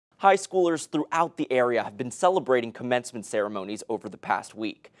High schoolers throughout the area have been celebrating commencement ceremonies over the past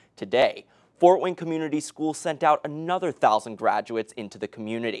week. Today, Fort Wayne Community Schools sent out another 1,000 graduates into the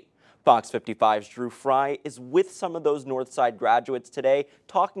community. Fox 55's Drew Fry is with some of those Northside graduates today,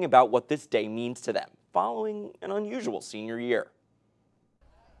 talking about what this day means to them, following an unusual senior year.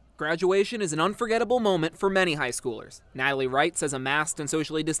 Graduation is an unforgettable moment for many high schoolers. Natalie Wright says a masked and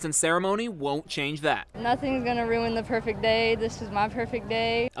socially distanced ceremony won't change that. Nothing's going to ruin the perfect day. This is my perfect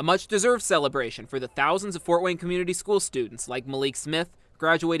day. A much-deserved celebration for the thousands of Fort Wayne Community School students like Malik Smith,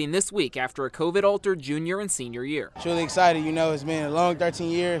 graduating this week after a COVID-altered junior and senior year. Truly excited, it's been a long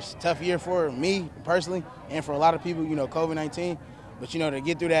 13 years, tough year for me personally and for a lot of people, COVID-19. But, to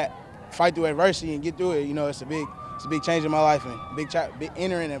get through that, fight through adversity and get through it, it's a big change in my life and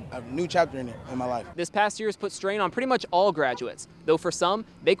entering a new chapter in my life. This past year has put strain on pretty much all graduates, though for some,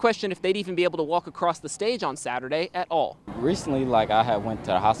 they question if they'd even be able to walk across the stage on Saturday at all. Recently, I had went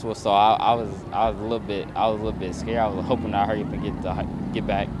to the hospital, so I was a little bit scared. I was hoping I hurry up and get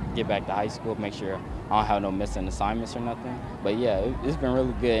back to high school, make sure I don't have no missing assignments or nothing. But yeah, it's been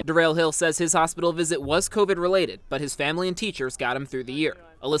really good. Darrell Hill says his hospital visit was COVID-related, but his family and teachers got him through the year.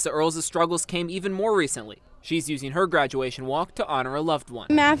 Alyssa Earls' struggles came even more recently. She's using her graduation walk to honor a loved one.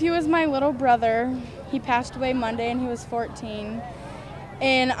 Matthew is my little brother. He passed away Monday and he was 14.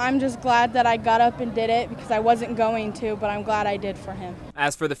 And I'm just glad that I got up and did it because I wasn't going to, but I'm glad I did for him.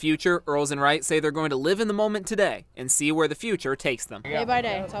 As for the future, Earls and Wright say they're going to live in the moment today and see where the future takes them. Day by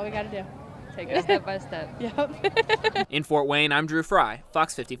day, that's all we got to do. Take it step by step. Yep. In Fort Wayne, I'm Drew Fry,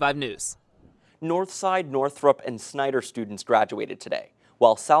 Fox 55 News. Northside, Northrop, and Snyder students graduated today,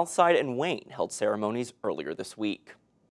 while Southside and Wayne held ceremonies earlier this week.